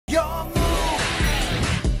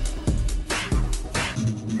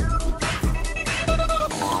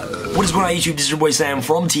What is going on YouTube? This is your boy Sam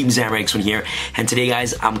from Team Zamrax1 here, and today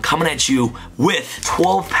guys, I'm coming at you with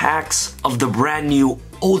 12 packs of the brand new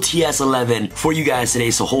OTS 11 for you guys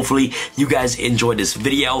today. So hopefully you guys enjoyed this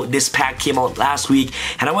video. This pack came out last week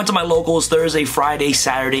and I went to my locals Thursday, Friday,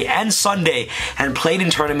 Saturday, and Sunday and played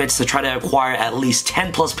in tournaments to try to acquire at least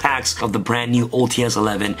 10 plus packs of the brand new OTS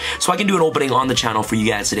 11 so I can do an opening on the channel for you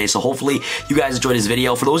guys today. So hopefully you guys enjoyed this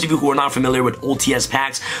video. For those of you who are not familiar with OTS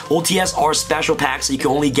packs, OTS are special packs that you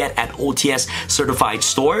can only get at OTS certified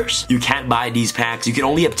stores. You can't buy these packs. You can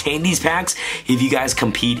only obtain these packs if you guys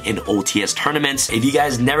compete in OTS tournaments. If you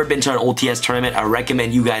guys never been to an OTS tournament, I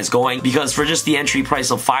recommend you guys going, because for just the entry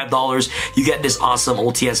price of $5, you get this awesome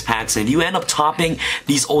OTS packs. And if you end up topping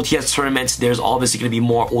these OTS tournaments, there's obviously going to be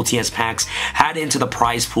more OTS packs added into the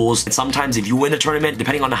prize pools. And sometimes if you win a tournament,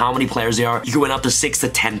 depending on how many players there are, you can win up to 6 to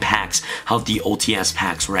 10 packs of the OTS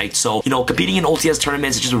packs, right? So, you know, competing in OTS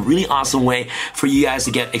tournaments is just a really awesome way for you guys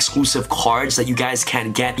to get exclusive cards that you guys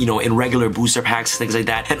can't get, you know, in regular booster packs, things like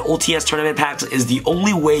that. And OTS tournament packs is the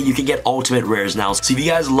only way you can get ultimate rares now. So if you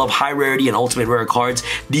guys love high rarity and ultimate rare cards,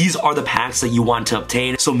 these are the packs that you want to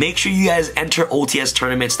obtain. So make sure you guys enter OTS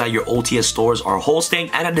tournaments that your OTS stores are hosting,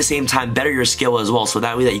 and at the same time better your skill as well, so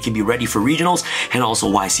that way that you can be ready for regionals and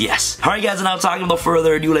also YCS. Alright guys, and now talking about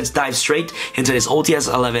further ado, let's dive straight into this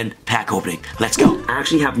OTS 11 pack opening. Let's go. I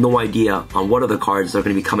actually have no idea on what other cards are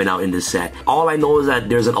going to be coming out in this set. All I know is that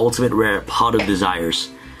there's an ultimate rare Pot of Desires,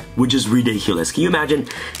 which is ridiculous. Can you imagine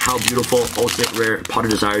how beautiful ultimate rare Pot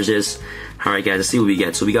of Desires is? Alright guys, let's see what we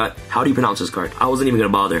get. So we got, how do you pronounce this card? I wasn't even gonna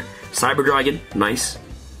bother. Cyber Dragon, nice.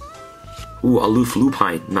 Ooh, Aloof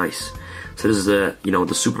Lupine, nice. So this is the, you know,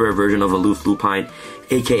 the super rare version of Aloof Lupine,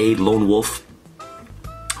 aka Lone Wolf.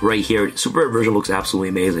 Right here, super rare version looks absolutely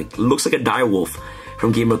amazing. It looks like a dire wolf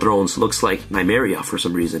from Game of Thrones. Looks like Nymeria for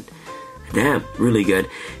some reason. Damn, really good.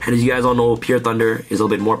 And as you guys all know, Pure Thunder is a little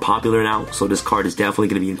bit more popular now, so this card is definitely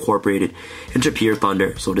going to be incorporated into Pure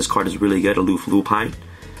Thunder. So this card is really good. Aloof Lupine,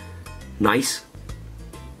 nice.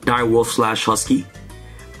 Dire Wolf slash Husky,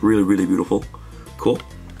 really, really beautiful. Cool.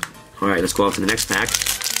 Alright, let's go on to the next pack.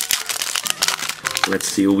 Let's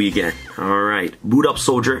see what we get. Alright, Boot Up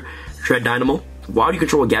Soldier, Tread Dynamo. While you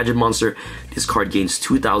control a gadget monster, this card gains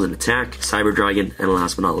 2,000 attack, Cyber Dragon, and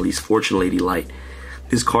last but not least, Fortune Lady Light.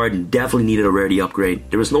 This card definitely needed a rarity upgrade.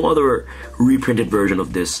 There was no other reprinted version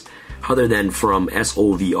of this other than from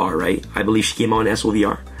SOVR, right? I believe she came out in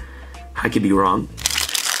SOVR. I could be wrong.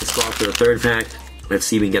 Let's go off to the third pack. Let's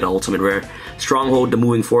see if we can get an ultimate rare. Stronghold, the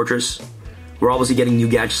Moving Fortress. We're obviously getting new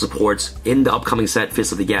gadget supports in the upcoming set,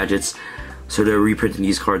 Fist of the Gadgets. So they're reprinting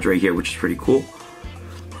these cards right here, which is pretty cool.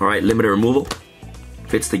 Alright, limited removal.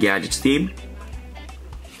 Fits the Gadgets theme.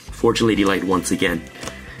 Fortune Lady Light once again.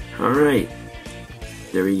 Alright.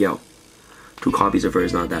 There we go. 2 copies of her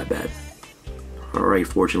is not that bad. Alright,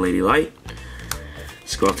 Fortune Lady Light.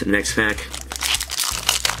 Let's go off to the next pack.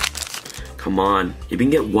 Come on. If we can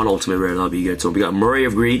get one ultimate rare, that'll be good. So we got Murray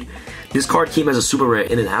of Greed. This card came as a super rare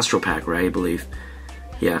in an Astro pack, right? I believe.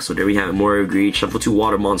 Yeah, so there we have it. Murray of Greed. Shuffle 2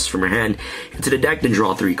 water monsters from your hand into the deck, then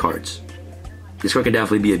draw 3 cards. This card can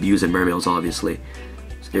definitely be abused in Mermails, obviously.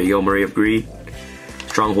 So there you go, Murray of Greed.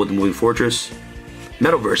 Stronghold, the Moving Fortress.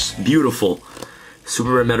 Metaverse, beautiful.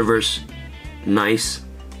 Super rare Metaverse, nice.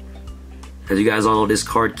 As you guys all know, this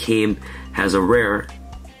card came as a rare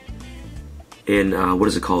in, what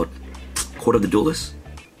is it called? Court of the Duelist?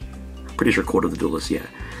 Pretty sure Court of the Duelist, yeah.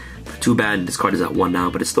 But too bad this card is at 1 now,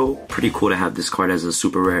 but it's still pretty cool to have this card as a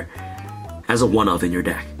super rare, as a 1-of in your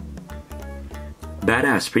deck.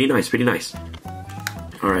 Badass, pretty nice, pretty nice.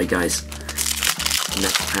 Alright guys,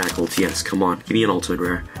 next pack, OTS, come on, give me an ultimate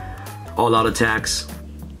rare. All out attacks,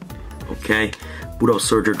 okay. Boot Up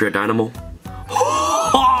Soldier, Dread Dynamo.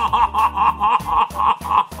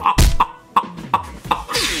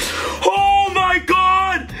 Oh my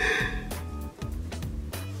god!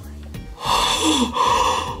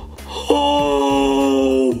 Oh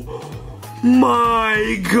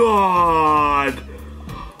my god!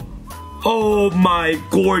 Oh my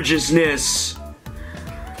gorgeousness!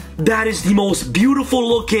 That is the most beautiful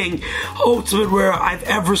looking ultimate rare I've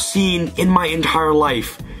ever seen in my entire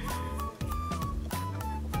life.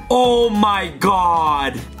 Oh my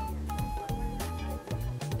god!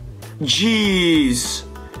 Jeez!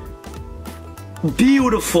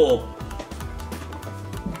 Beautiful!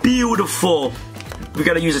 Beautiful! We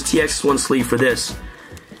gotta use a TX1 sleeve for this.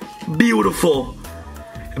 Beautiful!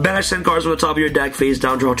 Banish 10 cards from the top of your deck, face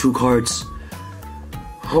down, draw 2 cards.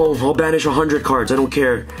 Oh, I'll banish 100 cards, I don't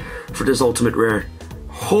care for this ultimate rare.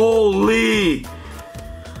 Holy!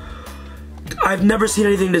 I've never seen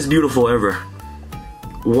anything this beautiful ever.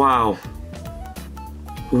 Wow.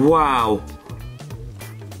 Wow.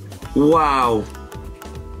 Wow.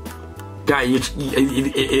 Guys,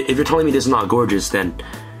 if you're telling me this is not gorgeous, then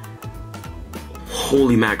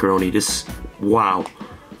holy macaroni, this, wow.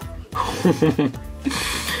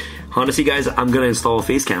 Honestly, guys, I'm gonna install a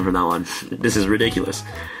face cam from now on. This is ridiculous.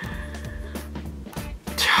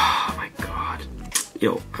 Oh my god.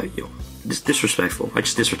 Yo, this is disrespectful. I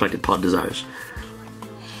just disrespected Pod Desires.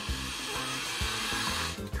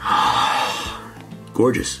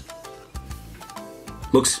 Gorgeous.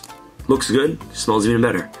 Looks good. Smells even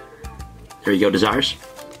better. There you go, Desires.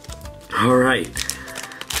 Alright.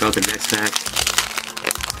 Got the next pack.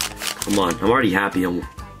 Come on. I'm already happy on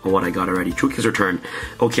what I got already. True King's Return.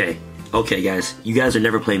 Okay. Okay, guys. You guys are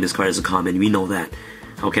never playing this card as a common. We know that.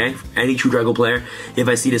 Okay? Any True Drago player, if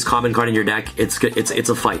I see this common card in your deck, it's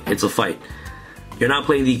a fight. It's a fight. You're not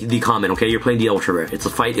playing the common, okay? You're playing the ultra rare. It's a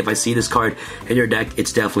fight. If I see this card in your deck,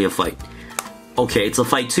 it's definitely a fight. Okay, it's a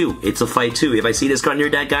fight too. It's a fight too. If I see this card in your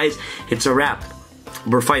deck, guys, it's a wrap.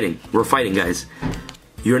 We're fighting. We're fighting, guys.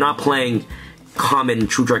 You're not playing common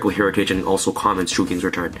True Drago Heritage and also common True King's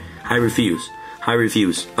Return. I refuse. I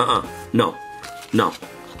refuse. No. No.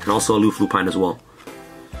 And also a Luf Lupine as well.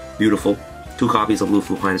 Beautiful. 2 copies of Luf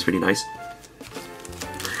Lupine is pretty nice.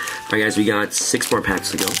 Alright, guys, we got 6 more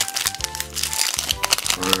packs to go.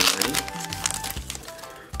 Alright.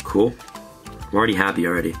 Cool. I'm already happy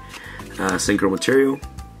already. Synchro Material.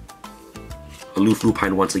 A Luf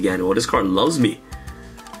Lupine once again. Oh, this card loves me.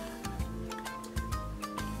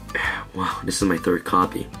 Wow, this is my 3rd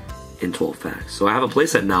copy in 12 packs. So I have a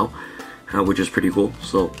playset now, which is pretty cool.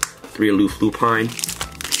 So 3 Luf Lupine.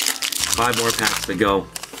 5 more packs to go.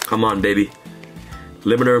 Come on, baby.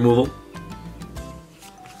 Limiter Removal.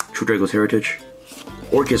 True Drago's Heritage.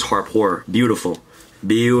 Orcus Harp Horror. Beautiful.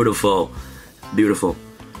 Beautiful. Beautiful.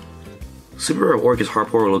 Super Rare Orcus Harp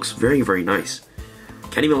Horror looks very, very nice.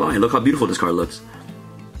 Can't even lie, look how beautiful this card looks.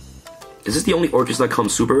 Is this the only Orcus that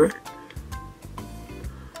comes super rare?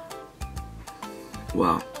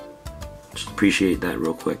 Wow. Just appreciate that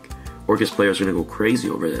real quick. Orcus players are gonna go crazy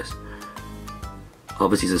over this.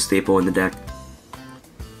 Obviously it's a staple in the deck.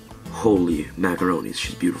 Holy macaronis,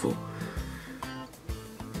 she's beautiful.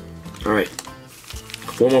 Alright.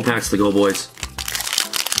 4 more packs to go, boys.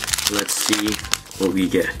 Let's see what we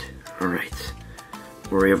get. Alright.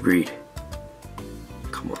 Warrior of Greed.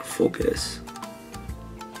 Come on, focus.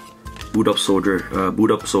 Boot up Soldier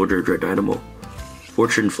Dread Dynamo.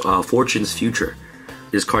 Fortune's Future.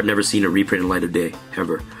 This card never seen a reprint in light of day,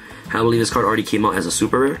 ever. I believe this card already came out as a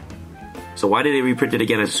super rare. So why did they reprint it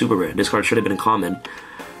again as a super rare? This card should have been a common,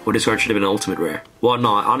 or this card should have been an ultimate rare. Well, no,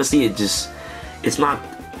 honestly, it's not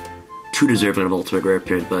too deserving of ultimate rare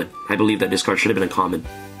print, but I believe that this card should have been a common.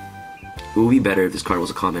 It would be better if this card was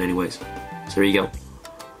a common anyways. So there you go.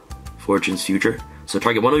 Fortune's Future. So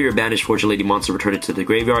target one of your banished Fortune Lady monster, return it to the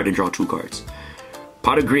graveyard, and draw 2 cards.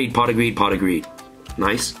 Pot of Greed, Pot of Greed, Pot of Greed.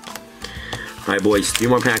 Nice. Alright, boys, 3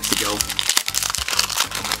 more packs to go.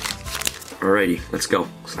 Alrighty, let's go.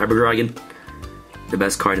 Cyber Dragon, the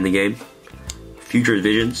best card in the game. Future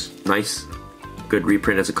Visions, nice. Good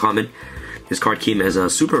reprint as a common. This card came as a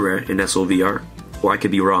super rare in SOVR. Or I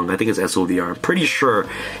could be wrong, I think it's SOVR. I'm pretty sure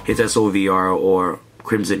it's SOVR or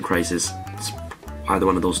Crimson Crisis. It's either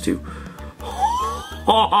one of those two.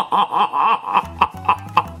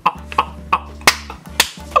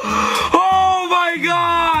 Oh my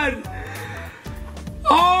god!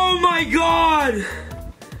 Oh my god!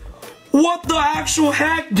 What the actual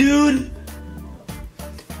heck, dude?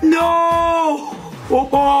 No!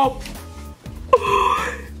 Oh.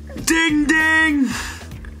 Ding ding!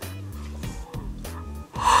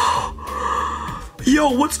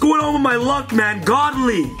 Yo, what's going on with my luck, man?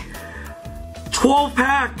 Godly! 12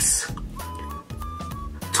 packs!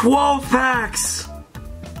 12 packs!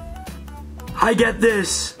 I get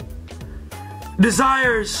this.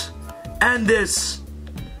 Desires. And this.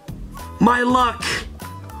 My luck.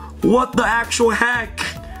 What the actual heck?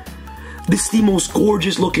 This is the most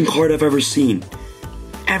gorgeous looking card I've ever seen.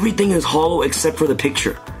 Everything is hollow except for the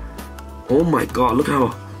picture. Oh my god, look how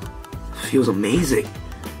it feels amazing.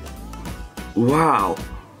 Wow.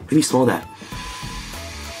 Let me smell that.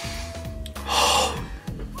 Oh,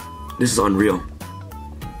 this is unreal.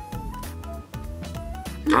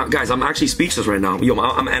 Guys, I'm actually speechless right now. Yo,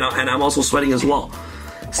 I'm also sweating as well.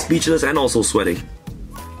 Speechless and also sweating.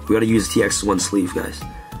 We gotta use TX1 sleeve, guys.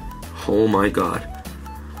 Oh my god.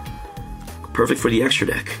 Perfect for the extra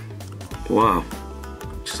deck. Wow.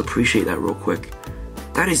 Just appreciate that real quick.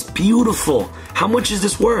 That is beautiful. How much is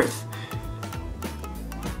this worth?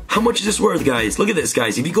 How much is this worth, guys? Look at this,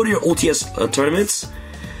 guys. If you go to your OTS tournaments,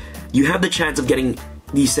 you have the chance of getting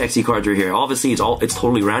these sexy cards right here. Obviously, it's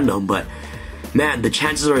totally random, but man, the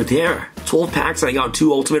chances are there. 12 packs and I got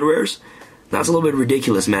 2 ultimate rares? That's a little bit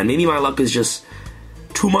ridiculous, man. Maybe my luck is just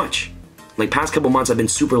too much. Like, past couple months, I've been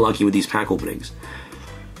super lucky with these pack openings.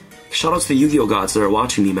 Shoutouts to the Yu-Gi-Oh gods that are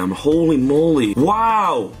watching me, man. Holy moly.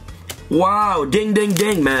 Wow! Wow! Ding, ding,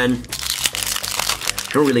 ding, man. I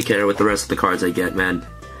don't really care what the rest of the cards I get, man.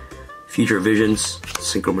 Future Visions,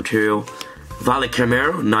 Synchro Material. Violet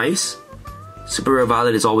Camaro, nice. Super Rare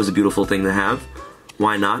Violet is always a beautiful thing to have.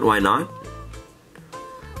 Why not? Why not?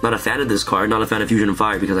 Not a fan of this card, not a fan of Fusion and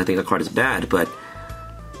Fire because I think the card is bad, but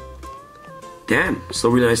damn, still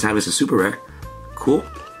really nice to have as a super rare. Cool.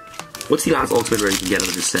 What's the last ultimate rare you can get out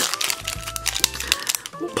of this set?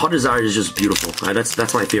 Pot Desire is just beautiful.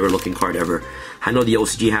 That's my favorite looking card ever. I know the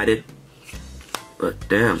OCG had it, but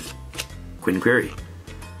damn. Quinn Query.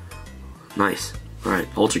 Nice.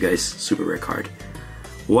 Alright, Poltergeist, super rare card.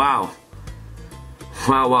 Wow.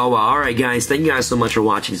 Wow, wow, wow. Alright guys, thank you guys so much for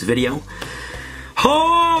watching this video.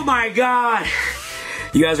 Oh my god!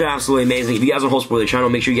 You guys are absolutely amazing. If you guys are hosts for the channel,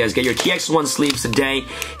 make sure you guys get your TX1 sleeves today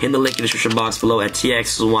in the link in the description box below at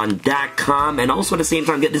tx1.com. And also at the same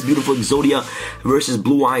time, get this beautiful Exodia versus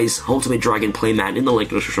Blue Eyes Ultimate Dragon playmat in the link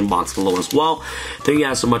in the description box below as well. Thank you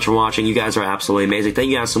guys so much for watching. You guys are absolutely amazing. Thank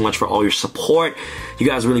you guys so much for all your support. You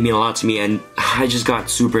guys really mean a lot to me, and I just got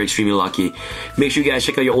super extremely lucky. Make sure you guys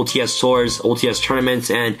check out your OTS tours, OTS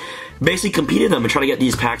tournaments, and basically compete in them and try to get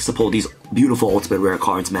these packs to pull these beautiful ultimate rare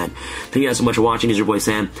cards, man. Thank you guys so much for watching. It's your boy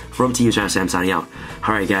Sam from Team Sam signing out.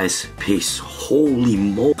 Alright guys, peace. Holy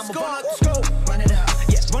moly.